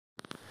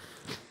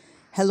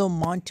Hello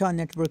Manta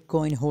network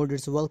coin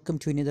holders, welcome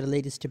to another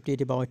latest update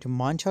about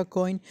Manta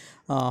coin.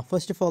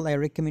 First of all, I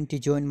recommend to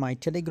join my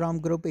Telegram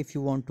group if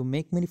you want to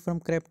make money from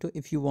crypto,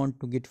 if you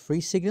want to get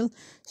free signal.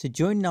 So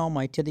join now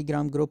my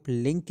Telegram group,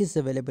 link is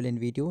available in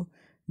video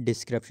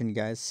description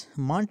guys.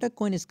 Manta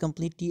coin is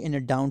completely in a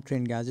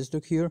downtrend guys. Just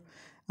look here,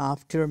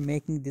 after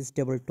making this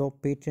double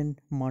top pattern,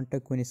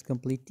 Manta coin is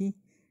completely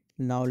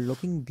now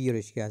looking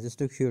bearish guys. Just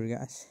look here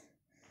guys,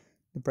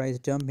 the price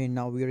dump, and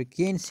now we are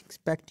again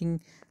expecting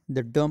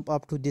the dump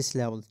up to this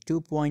level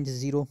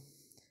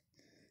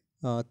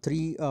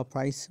 2.03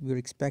 price we're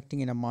expecting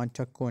in a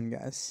Manta coin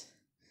guys.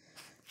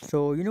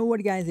 So you know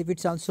what guys, if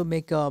it's also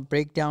make a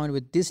breakdown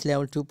with this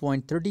level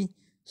 2.30,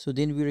 so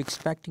then we're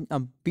expecting a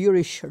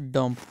bearish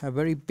dump, a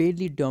very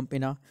badly dump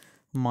in a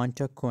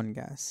Manta coin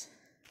guys.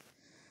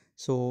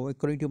 So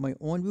according to my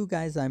own view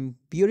guys, I'm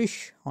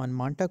bearish on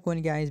Manta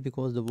coin guys,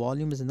 because the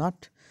volume is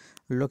not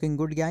looking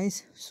good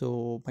guys.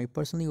 So my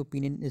personal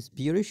opinion is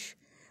bearish.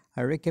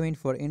 I recommend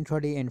for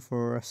intraday and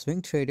for a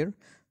swing trader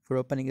for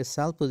opening a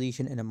sell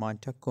position in a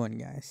Manta coin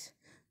guys.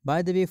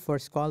 By the way, for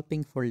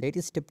scalping, for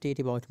latest update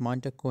about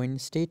Manta coin,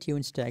 stay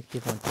tuned, stay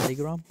active on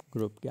Telegram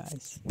group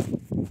guys.